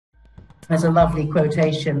There's a lovely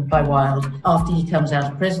quotation by Wilde after he comes out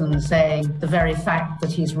of prison saying, "The very fact that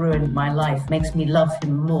he's ruined my life makes me love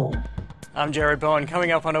him more." I'm Jared Bowen.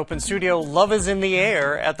 Coming up on Open Studio, love is in the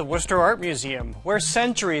air at the Worcester Art Museum, where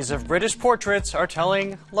centuries of British portraits are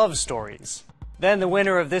telling love stories. Then the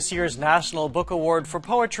winner of this year's National Book Award for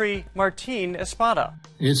Poetry, Martín, Espada.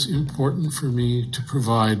 It's important for me to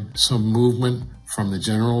provide some movement from the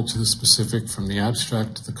general to the specific, from the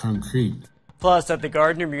abstract to the concrete. Plus, at the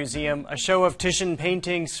Gardner Museum, a show of Titian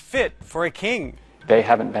paintings fit for a king. They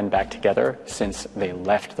haven't been back together since they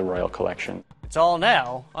left the Royal Collection. It's all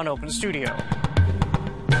now on Open Studio.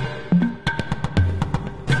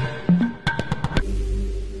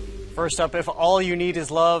 First up, if all you need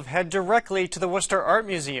is love, head directly to the Worcester Art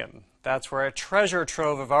Museum. That's where a treasure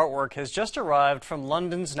trove of artwork has just arrived from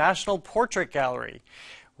London's National Portrait Gallery.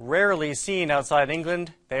 Rarely seen outside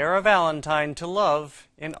England, they are a valentine to love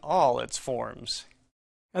in all its forms.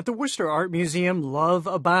 At the Worcester Art Museum, love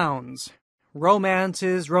abounds. Romance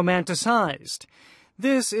is romanticized.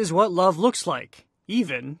 This is what love looks like,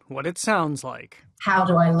 even what it sounds like. How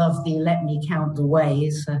do I love thee? Let me count the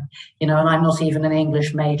ways. And I'm not even an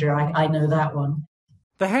English major. I know that one.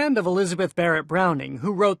 The hand of Elizabeth Barrett Browning,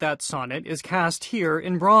 who wrote that sonnet, is cast here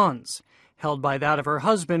in bronze, held by that of her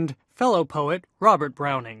husband, fellow poet Robert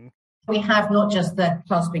Browning. We have not just the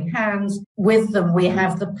clasping hands. With them, we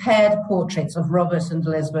have the paired portraits of Robert and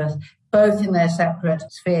Elizabeth, both in their separate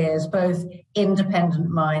spheres, both independent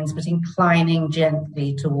minds, but inclining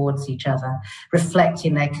gently towards each other,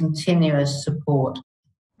 reflecting their continuous support.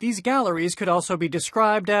 These galleries could also be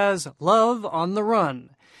described as love on the run.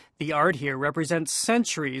 The art here represents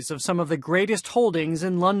centuries of some of the greatest holdings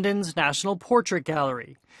in London's National Portrait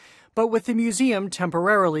Gallery. But with the museum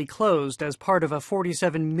temporarily closed as part of a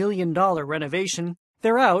 $47 million renovation,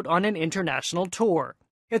 they're out on an international tour.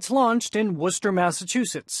 It's launched in Worcester,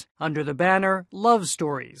 Massachusetts, under the banner Love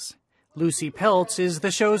Stories. Lucy Peltz is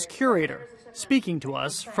the show's curator, speaking to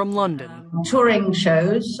us from London. Touring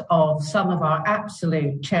shows of some of our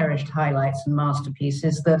absolute cherished highlights and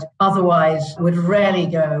masterpieces that otherwise would rarely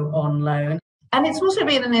go on loan. And it's also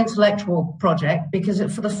been an intellectual project because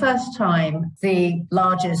for the first time, the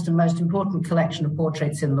largest and most important collection of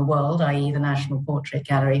portraits in the world, i.e. the National Portrait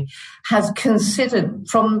Gallery, has considered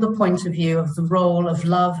from the point of view of the role of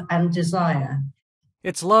love and desire.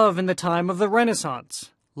 It's love in the time of the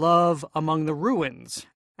Renaissance, love among the ruins,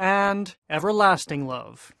 and everlasting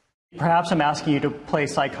love. Perhaps I'm asking you to play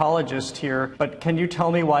psychologist here, but can you tell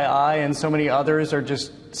me why I and so many others are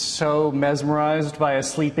just so mesmerized by a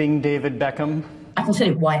sleeping David Beckham? I can tell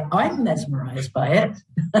you why I'm mesmerized by it.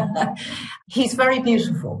 He's very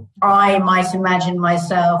beautiful. I might imagine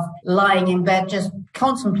myself lying in bed just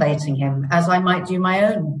contemplating him as I might do my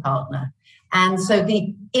own partner. And so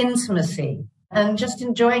the intimacy and just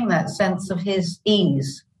enjoying that sense of his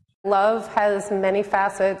ease. Love has many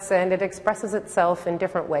facets and it expresses itself in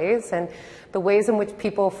different ways, and the ways in which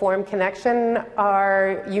people form connection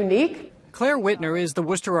are unique. Claire Whitner is the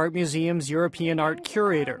Worcester Art Museum's European art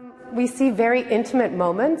curator. We see very intimate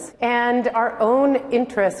moments and our own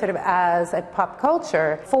interest sort of as a pop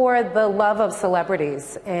culture for the love of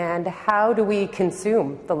celebrities and how do we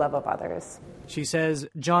consume the love of others. She says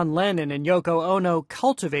John Lennon and Yoko Ono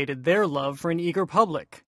cultivated their love for an eager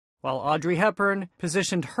public, while Audrey Hepburn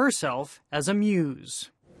positioned herself as a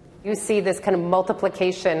muse. You see this kind of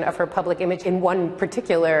multiplication of her public image in one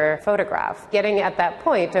particular photograph, getting at that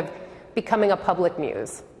point of becoming a public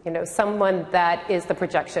muse, someone that is the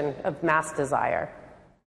projection of mass desire.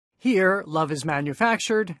 Here, love is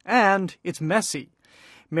manufactured and it's messy.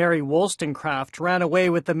 Mary Wollstonecraft ran away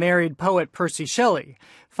with the married poet Percy Shelley,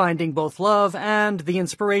 finding both love and the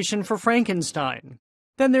inspiration for Frankenstein.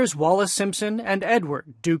 Then there's Wallis Simpson and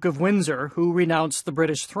Edward, Duke of Windsor, who renounced the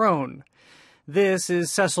British throne. This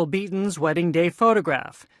is Cecil Beaton's wedding day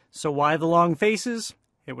photograph. So why the long faces?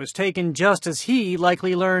 It was taken just as he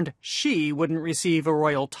likely learned she wouldn't receive a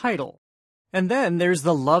royal title. And then there's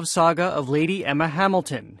the love saga of Lady Emma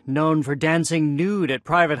Hamilton, known for dancing nude at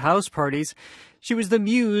private house parties. She was the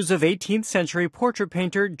muse of 18th century portrait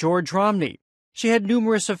painter George Romney. She had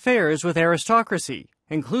numerous affairs with aristocracy,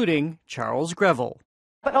 including Charles Greville.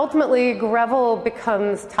 But ultimately, Greville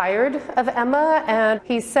becomes tired of Emma, and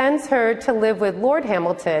he sends her to live with Lord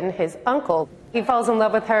Hamilton, his uncle. He falls in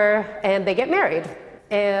love with her, and they get married.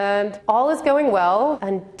 And all is going well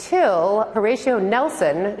until Horatio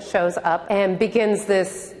Nelson shows up and begins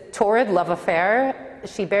this torrid love affair.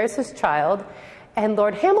 She bears his child, and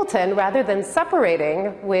Lord Hamilton, rather than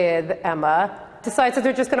separating with Emma, decides that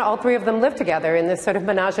they're just going to all three of them live together in this sort of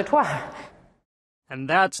menage a trois. And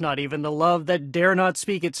that's not even the love that dare not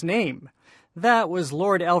speak its name. That was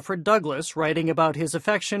Lord Alfred Douglas writing about his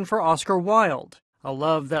affection for Oscar Wilde. A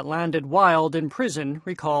love that landed Wilde in prison,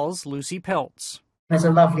 recalls Lucy Peltz. There's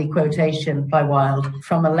a lovely quotation by Wilde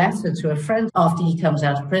from a letter to a friend after he comes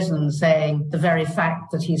out of prison saying, "The very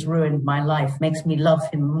fact that he's ruined my life makes me love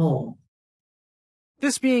him more."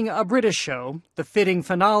 This being a British show, the fitting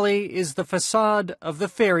finale is the facade of the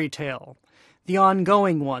fairy tale, the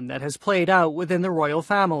ongoing one that has played out within the royal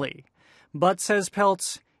family. But, says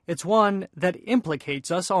Peltz, it's one that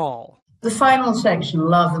implicates us all. The final section,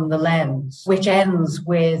 Love and the Lens, which ends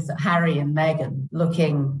with Harry and Meghan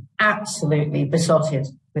looking absolutely besotted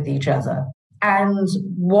with each other. And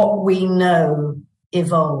what we know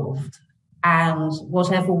evolved. And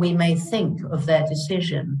whatever we may think of their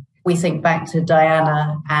decision, we think back to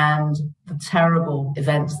Diana and the terrible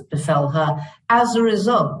events that befell her as a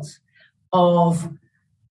result of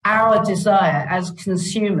our desire as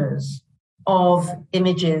consumers of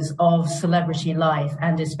images of celebrity life,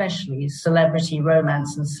 and especially celebrity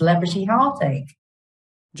romance and celebrity heartache.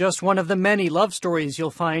 Just one of the many love stories you'll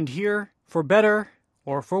find here, for better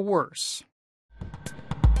or for worse.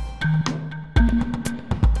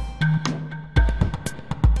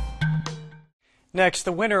 Next,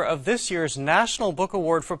 the winner of this year's National Book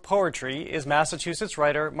Award for Poetry is Massachusetts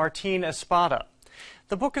writer Martín Espada.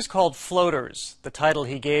 The book is called Floaters, the title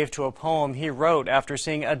he gave to a poem he wrote after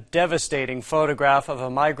seeing a devastating photograph of a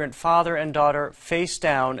migrant father and daughter face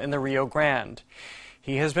down in the Rio Grande.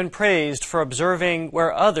 He has been praised for observing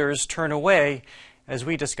where others turn away, as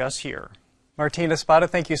we discuss here. Martín Espada,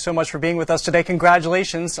 thank you so much for being with us today.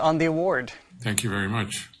 Congratulations on the award. Thank you very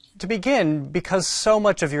much. To begin, because so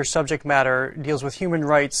much of your subject matter deals with human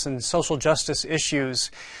rights and social justice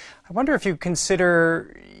issues, I wonder if you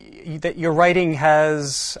consider that your writing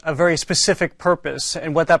has a very specific purpose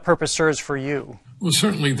and what that purpose serves for you. Well,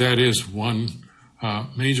 certainly that is one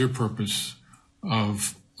major purpose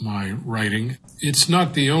of my writing. It's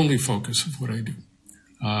not the only focus of what I do.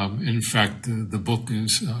 In fact, the book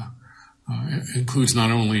includes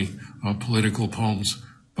not only political poems,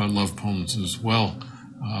 but love poems as well.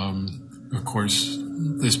 Of course,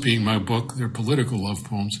 this being my book, they're political love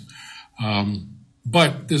poems.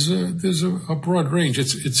 But there's a broad range.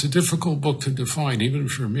 It's a difficult book to define, even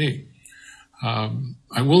for me.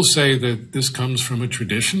 I will say that this comes from a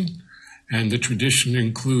tradition, and the tradition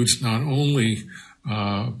includes not only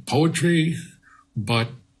poetry,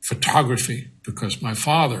 but photography, because my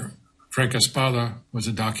father, Frank Espada, was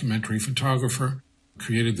a documentary photographer,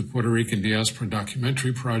 created the Puerto Rican Diaspora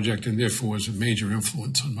Documentary Project, and therefore was a major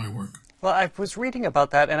influence on my work. Well, I was reading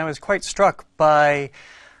about that, and I was quite struck by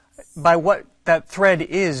what that thread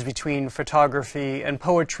is between photography and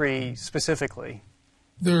poetry specifically.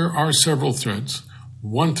 There are several threads.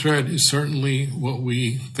 One thread is certainly what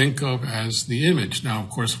we think of as the image. Now, of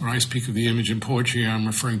course, when I speak of the image in poetry, I'm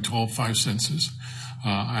referring to all five senses,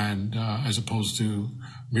 and as opposed to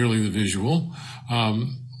merely the visual.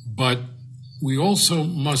 But we also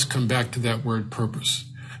must come back to that word purpose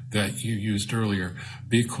that you used earlier,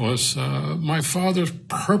 because my father's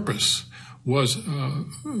purpose was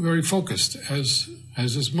very focused, as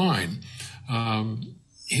is mine.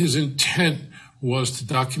 His intent was to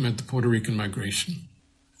document the Puerto Rican migration.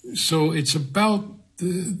 So it's about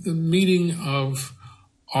the meeting of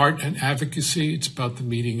art and advocacy. It's about the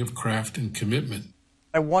meeting of craft and commitment.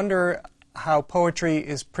 I wonder how poetry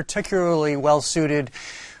is particularly well suited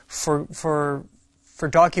for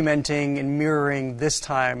documenting and mirroring this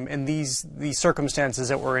time and these circumstances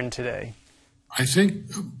that we're in today. I think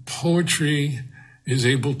poetry is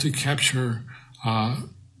able to capture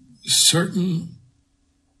certain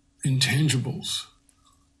intangibles,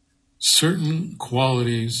 certain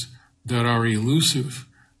qualities that are elusive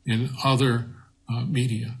in other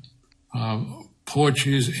media.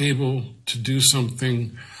 Poetry is able to do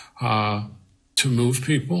something to move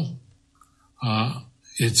people.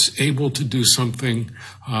 It's able to do something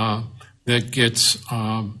that gets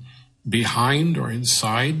behind or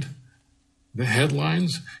inside the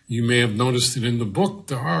headlines. You may have noticed that in the book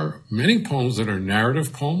there are many poems that are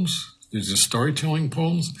narrative poems. These are storytelling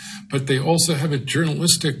poems, but they also have a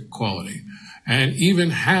journalistic quality and even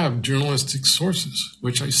have journalistic sources,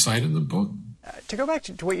 which I cite in the book. To go back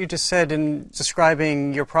to what you just said in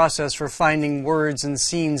describing your process for finding words and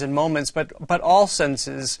scenes and moments, but all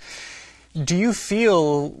senses, do you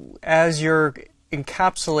feel as you're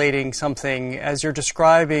encapsulating something, as you're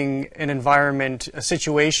describing an environment, a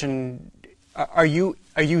situation, are you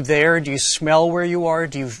there? Do you smell where you are?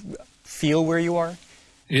 Do you feel where you are?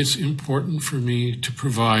 It's important for me to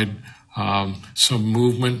provide some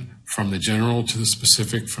movement from the general to the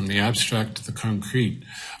specific, from the abstract to the concrete,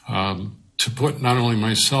 to put not only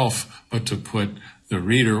myself, but to put the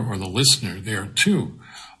reader or the listener there too.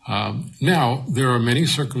 Now, there are many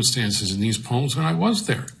circumstances in these poems when I was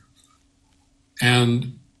there.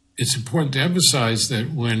 And it's important to emphasize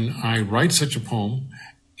that when I write such a poem,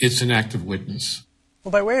 it's an act of witness.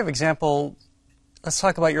 Well, by way of example, let's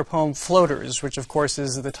talk about your poem Floaters, which of course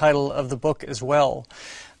is the title of the book as well.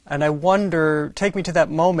 And I wonder, take me to that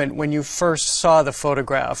moment when you first saw the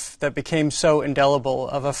photograph that became so indelible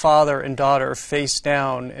of a father and daughter face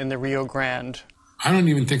down in the Rio Grande. I don't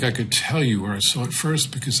even think I could tell you where I saw it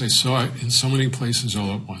first because I saw it in so many places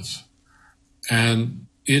all at once. And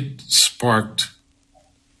it sparked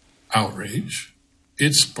outrage,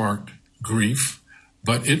 it sparked grief,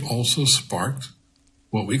 but it also sparked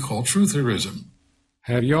what we call trutherism.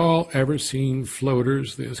 Have y'all ever seen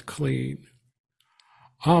floaters this clean?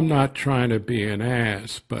 I'm not trying to be an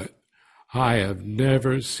ass, but I have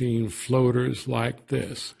never seen floaters like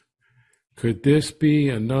this. Could this be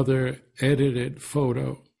another edited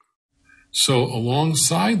photo? So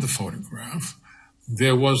alongside the photograph,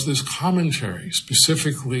 there was this commentary,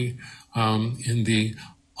 specifically in the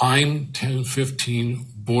I'm 1015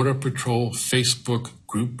 Border Patrol Facebook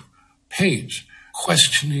group page,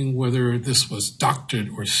 questioning whether this was doctored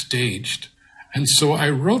or staged. And so I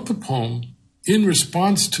wrote the poem in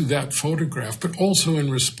response to that photograph, but also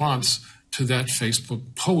in response to that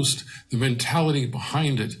Facebook post, the mentality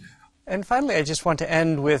behind it. And finally, I just want to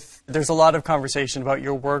end with, there's a lot of conversation about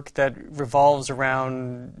your work that revolves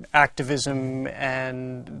around activism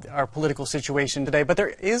and our political situation today, but there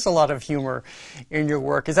is a lot of humor in your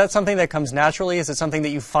work. Is that something that comes naturally? Is it something that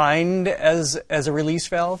you find as a release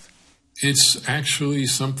valve? It's actually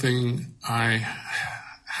something I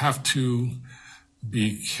have to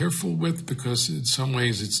be careful with because in some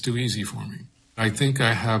ways it's too easy for me. I think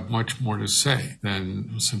I have much more to say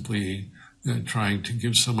than simply trying to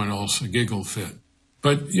give someone else a giggle fit.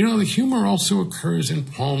 But, the humor also occurs in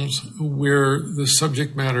poems where the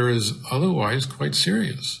subject matter is otherwise quite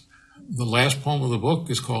serious. The last poem of the book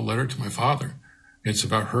is called Letter to My Father. It's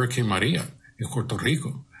about Hurricane Maria in Puerto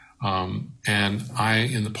Rico. And I,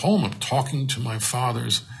 in the poem, am talking to my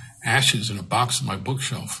father's ashes in a box on my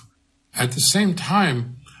bookshelf. At the same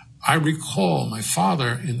time, I recall my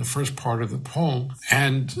father in the first part of the poem,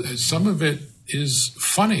 and some of it is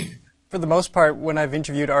funny. For the most part, when I've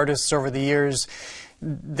interviewed artists over the years,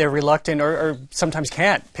 they're reluctant or sometimes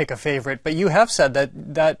can't pick a favorite. But you have said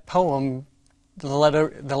that poem, the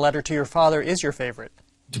letter to your father, is your favorite.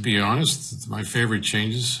 To be honest, my favorite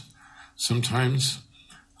changes sometimes.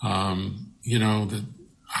 That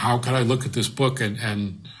how could I look at this book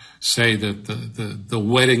and say that the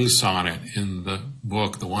wedding sonnet in the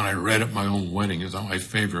book, the one I read at my own wedding, is not my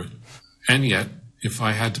favorite. And yet, if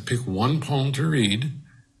I had to pick one poem to read,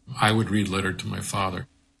 I would read Letter to My Father.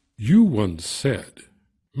 You once said,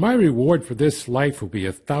 "My reward for this life will be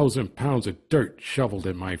 1,000 pounds of dirt shoveled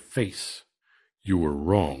in my face." You were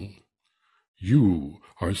wrong. You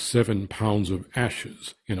are 7 pounds of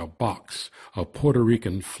ashes in a box, a Puerto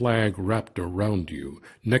Rican flag wrapped around you,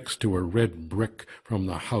 next to a red brick from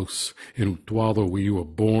the house in Utuado where you were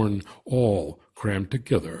born, all crammed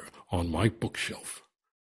together on my bookshelf.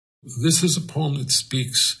 This is a poem that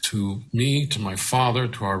speaks to me, to my father,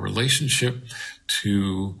 to our relationship,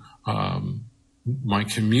 to my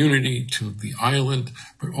community, to the island,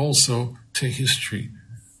 but also to history.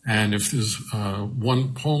 And if there's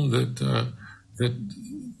one poem that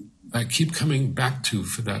I keep coming back to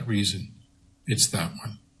for that reason, it's that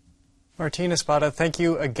one. Martín, Espada, thank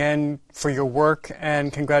you again for your work,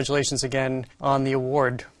 and congratulations again on the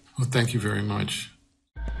award. Well, thank you very much.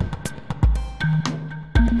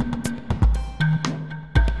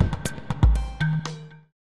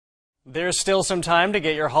 There's still some time to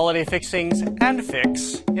get your holiday fixings and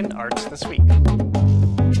fix in Arts This Week.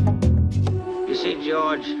 You see,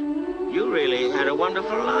 George, you really had a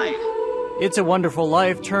wonderful life. It's a Wonderful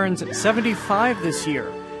Life turns 75 this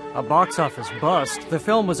year. A box office bust, the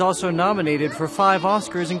film was also nominated for 5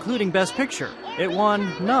 Oscars, including Best Picture. It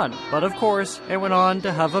won none, but of course, it went on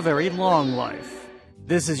to have a very long life.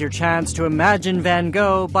 This is your chance to imagine Van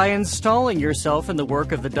Gogh by installing yourself in the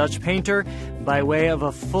work of the Dutch painter by way of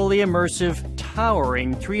a fully immersive,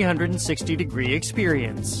 towering 360-degree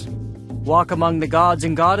experience. Walk among the gods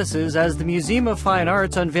and goddesses as the Museum of Fine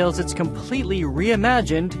Arts unveils its completely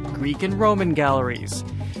reimagined Greek and Roman galleries.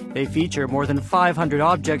 They feature more than 500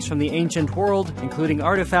 objects from the ancient world, including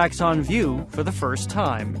artifacts on view for the first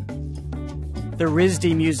time. The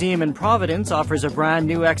RISD Museum in Providence offers a brand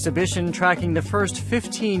new exhibition tracking the first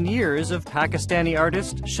 15 years of Pakistani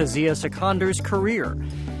artist Shazia Sekander's career.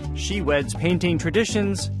 She weds painting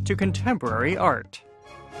traditions to contemporary art.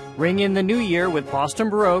 Ring in the new year with Boston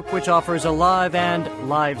Baroque, which offers a live and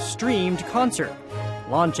live-streamed concert,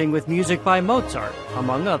 launching with music by Mozart,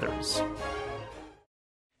 among others.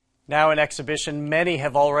 Now an exhibition many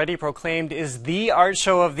have already proclaimed is the art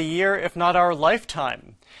show of the year, if not our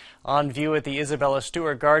lifetime. On view at the Isabella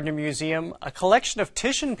Stewart Gardner Museum, a collection of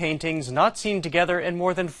Titian paintings not seen together in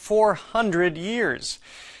more than 400 years.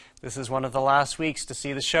 This is one of the last weeks to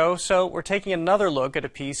see the show, so we're taking another look at a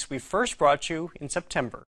piece we first brought you in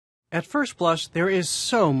September. At first blush, there is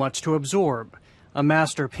so much to absorb. A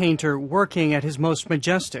master painter working at his most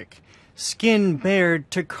majestic, skin bared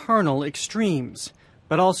to carnal extremes,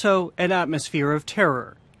 but also an atmosphere of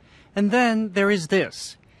terror. And then there is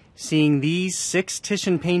this, seeing these 6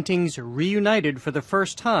 Titian paintings reunited for the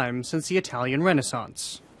first time since the Italian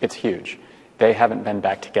Renaissance. It's huge. They haven't been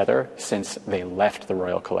back together since they left the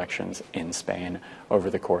royal collections in Spain over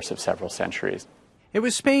the course of several centuries. It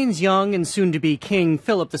was Spain's young and soon-to-be King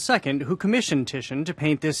Philip II who commissioned Titian to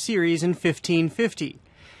paint this series in 1550.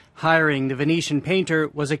 Hiring the Venetian painter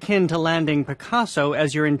was akin to landing Picasso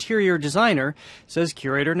as your interior designer, says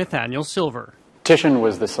curator Nathaniel Silver. Titian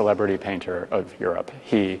was the celebrity painter of Europe.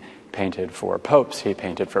 He painted for popes, he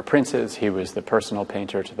painted for princes, he was the personal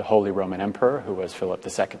painter to the Holy Roman Emperor, who was Philip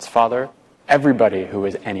II's father. Everybody who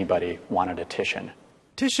was anybody wanted a Titian.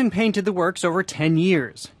 Titian painted the works over 10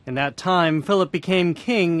 years. In that time, Philip became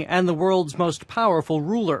king and the world's most powerful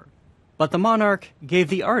ruler. But the monarch gave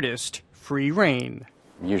the artist free rein.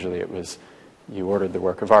 Usually it was, you ordered the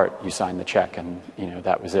work of art, you signed the check, and,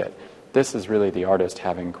 that was it. This is really the artist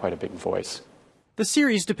having quite a big voice. The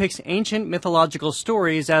series depicts ancient mythological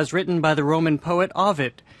stories as written by the Roman poet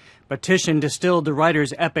Ovid, but Titian distilled the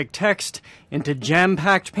writer's epic text into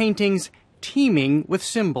jam-packed paintings teeming with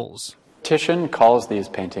symbols. Titian calls these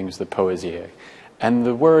paintings the poesie, and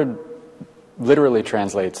the word literally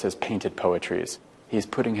translates as painted poetries. He's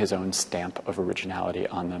putting his own stamp of originality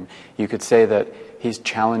on them. You could say that he's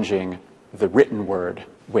challenging the written word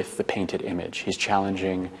with the painted image. He's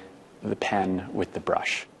challenging the pen with the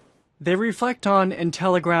brush. They reflect on and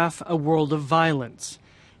telegraph a world of violence.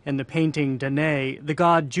 In the painting Danae, the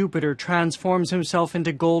god Jupiter transforms himself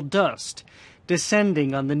into gold dust,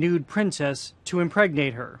 descending on the nude princess to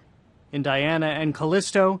impregnate her. In Diana and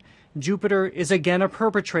Callisto, Jupiter is again a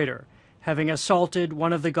perpetrator, having assaulted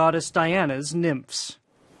one of the goddess Diana's nymphs.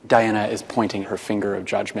 Diana is pointing her finger of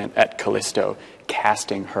judgment at Callisto,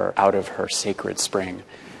 casting her out of her sacred spring.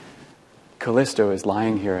 Callisto is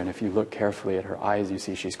lying here, and if you look carefully at her eyes, you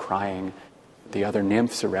see she's crying. The other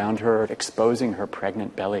nymphs around her exposing her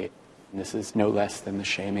pregnant belly. And this is no less than the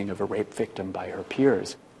shaming of a rape victim by her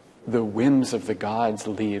peers. The whims of the gods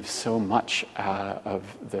leave so much of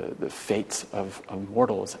the fates of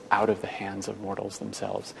mortals out of the hands of mortals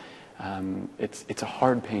themselves. It's a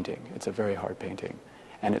hard painting. It's a very hard painting.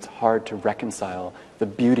 And it's hard to reconcile the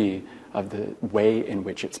beauty of the way in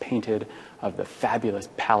which it's painted, of the fabulous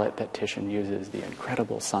palette that Titian uses, the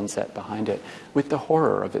incredible sunset behind it, with the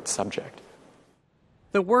horror of its subject.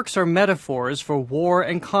 The works are metaphors for war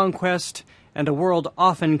and conquest and a world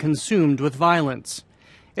often consumed with violence.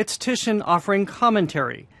 It's Titian offering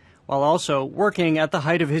commentary, while also working at the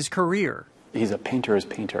height of his career. He's a painter's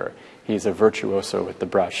painter. He's a virtuoso with the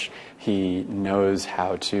brush. He knows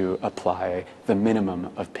how to apply the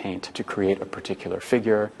minimum of paint to create a particular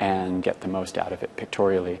figure and get the most out of it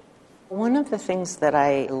pictorially. One of the things that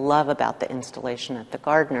I love about the installation at the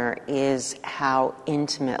Gardner is how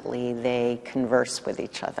intimately they converse with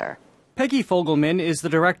each other. Peggy Fogelman is the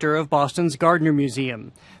director of Boston's Gardner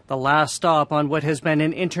Museum, the last stop on what has been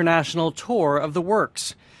an international tour of the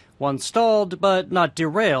works, one stalled but not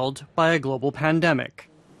derailed by a global pandemic.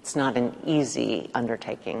 It's not an easy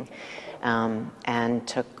undertaking, and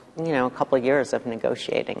took, a couple of years of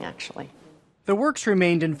negotiating, actually. The works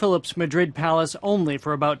remained in Philip's Madrid palace only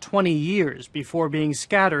for about 20 years before being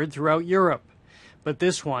scattered throughout Europe. But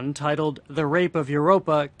this one, titled The Rape of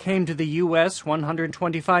Europa, came to the U.S.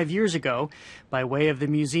 125 years ago by way of the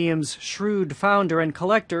museum's shrewd founder and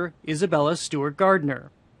collector, Isabella Stewart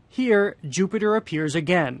Gardner. Here, Jupiter appears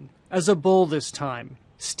again, as a bull this time,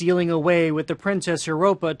 stealing away with the Princess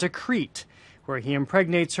Europa to Crete, where he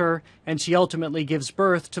impregnates her and she ultimately gives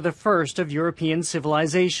birth to the first of European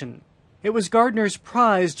civilization. It was Gardner's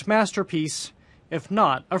prized masterpiece, if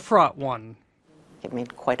not a fraught one. It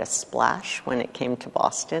made quite a splash when it came to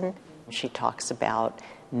Boston. She talks about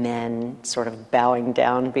men sort of bowing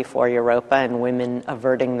down before Europa and women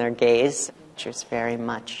averting their gaze. She was very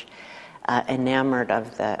much enamored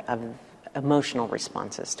of emotional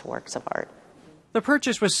responses to works of art. The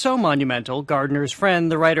purchase was so monumental, Gardner's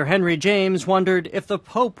friend, the writer Henry James, wondered if the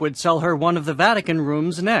Pope would sell her one of the Vatican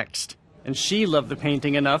rooms next. And she loved the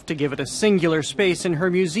painting enough to give it a singular space in her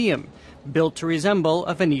museum, built to resemble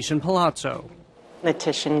a Venetian palazzo. The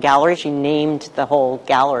Titian Gallery, she named the whole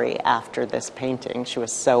gallery after this painting. She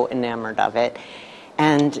was so enamored of it.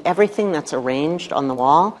 And everything that's arranged on the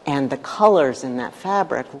wall and the colors in that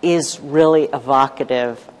fabric is really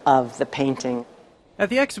evocative of the painting. At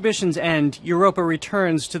the exhibition's end, Europa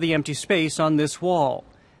returns to the empty space on this wall.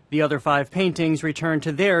 The other 5 paintings return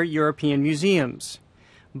to their European museums.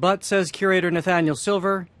 But, says curator Nathaniel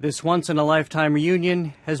Silver, this once-in-a-lifetime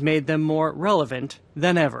reunion has made them more relevant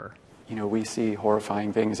than ever. You know, we see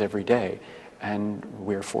horrifying things every day, and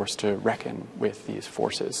we're forced to reckon with these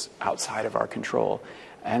forces outside of our control.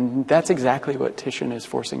 And that's exactly what Titian is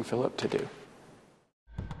forcing Philip to do.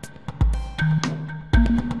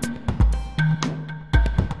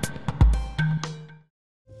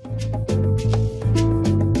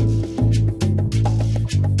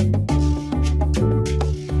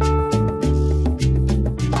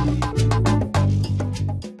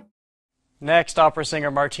 Next, opera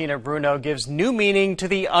singer Martina Bruno gives new meaning to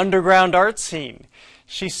the underground art scene.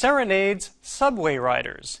 She serenades subway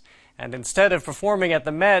riders. And instead of performing at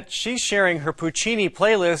the Met, she's sharing her Puccini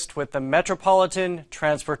playlist with the Metropolitan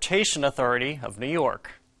Transportation Authority of New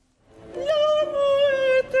York.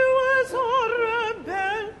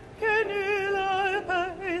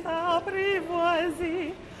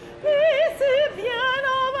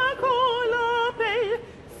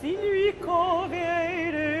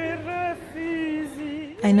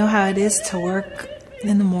 I know how it is to work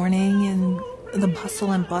in the morning and the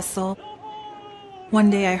hustle and bustle. One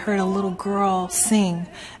day I heard a little girl sing,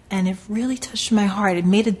 and it really touched my heart. It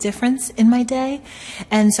made a difference in my day.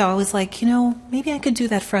 And so I was like, you know, maybe I could do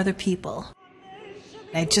that for other people.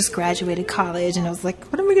 I just graduated college, and I was like,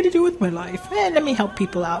 what am I going to do with my life? Let me help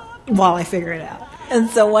people out while I figure it out. And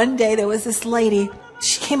so one day there was this lady.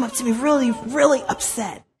 She came up to me really, really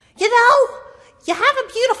upset. You know, you have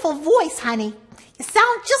a beautiful voice, honey. You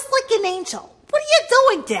sound just like an angel. What are you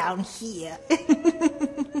doing down here?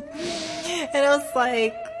 And I was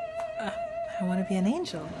like, I want to be an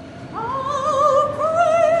angel.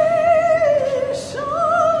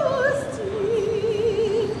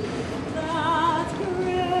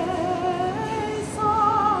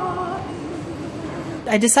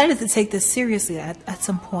 I decided to take this seriously at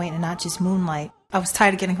some point and not just moonlight. I was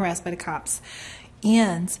tired of getting harassed by the cops.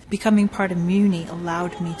 And becoming part of Muni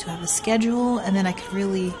allowed me to have a schedule, and then I could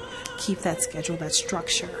really keep that schedule, that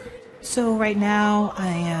structure. So right now I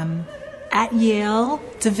am at Yale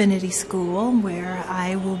Divinity School, where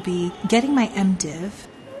I will be getting my MDiv.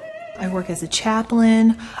 I work as a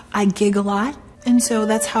chaplain, I gig a lot, and so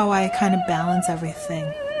that's how I kind of balance everything.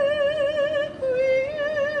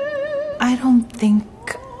 I don't think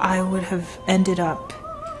I would have ended up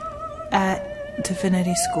at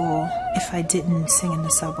Divinity School if I didn't sing in the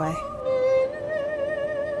subway.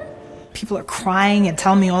 People are crying and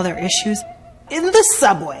telling me all their issues in the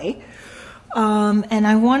subway, and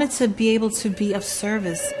I wanted to be able to be of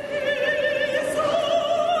service.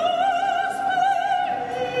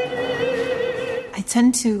 I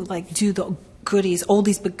tend to do the goodies,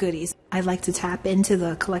 oldies but goodies. I like to tap into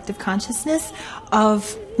the collective consciousness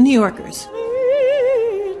of New Yorkers.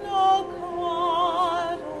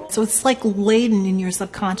 So it's like laden in your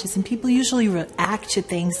subconscious, and people usually react to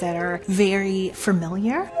things that are very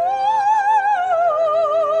familiar.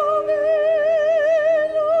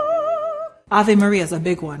 Ave Maria is a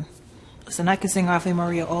big one. Listen, I can sing Ave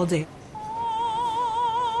Maria all day.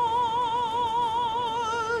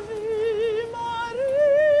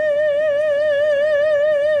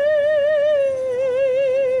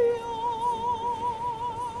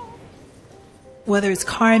 Whether it's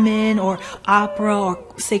Carmen or opera or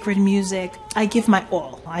sacred music, I give my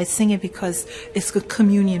all. I sing it because it's a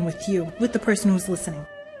communion with you, with the person who's listening.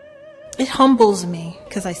 It humbles me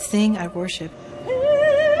because I sing, I worship.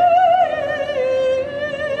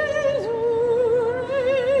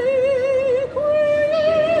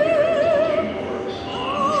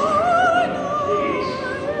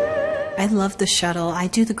 I love the shuttle. I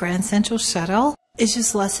do the Grand Central shuttle. It's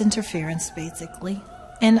just less interference, basically.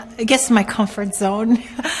 And I guess my comfort zone.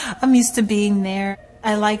 I'm used to being there.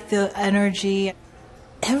 I like the energy.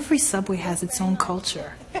 Every subway has its own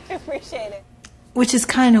culture. I appreciate it. Which is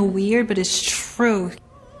kind of weird, but it's true.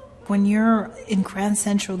 When you're in Grand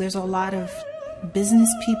Central, there's a lot of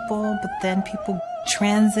business people, but then people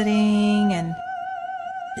transiting, and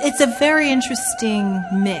it's a very interesting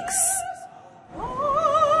mix.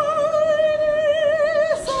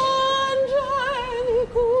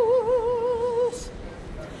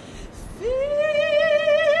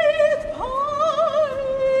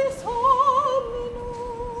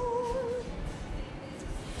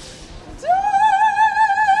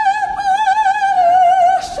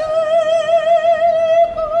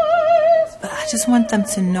 just want them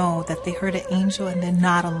to know that they heard an angel and they're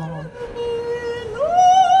not alone.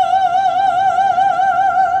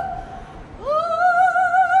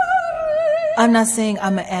 I'm not saying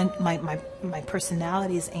my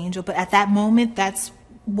personality is angel, but at that moment, that's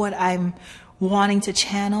what I'm wanting to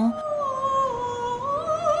channel.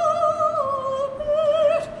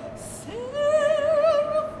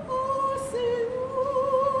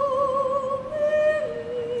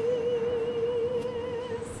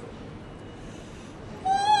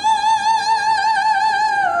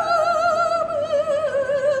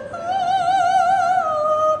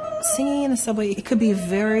 Singing in the subway, it could be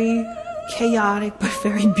very chaotic but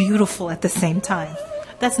very beautiful at the same time.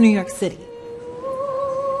 That's New York City.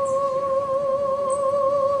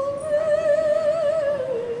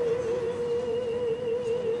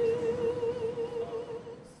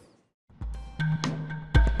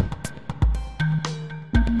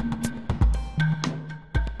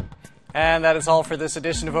 And that is all for this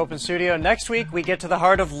edition of Open Studio. Next week, we get to the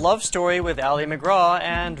heart of Love Story with Ally McGraw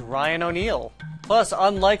and Ryan O'Neill. Plus,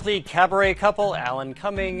 unlikely cabaret couple Alan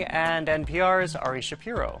Cumming and NPR's Ari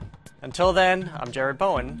Shapiro. Until then, I'm Jared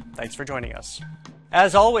Bowen. Thanks for joining us.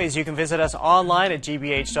 As always, you can visit us online at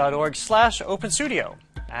gbh.org/openstudio.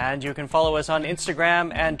 And you can follow us on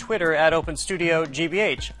Instagram and Twitter at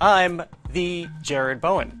OpenStudioGBH. I'm the Jared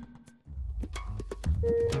Bowen.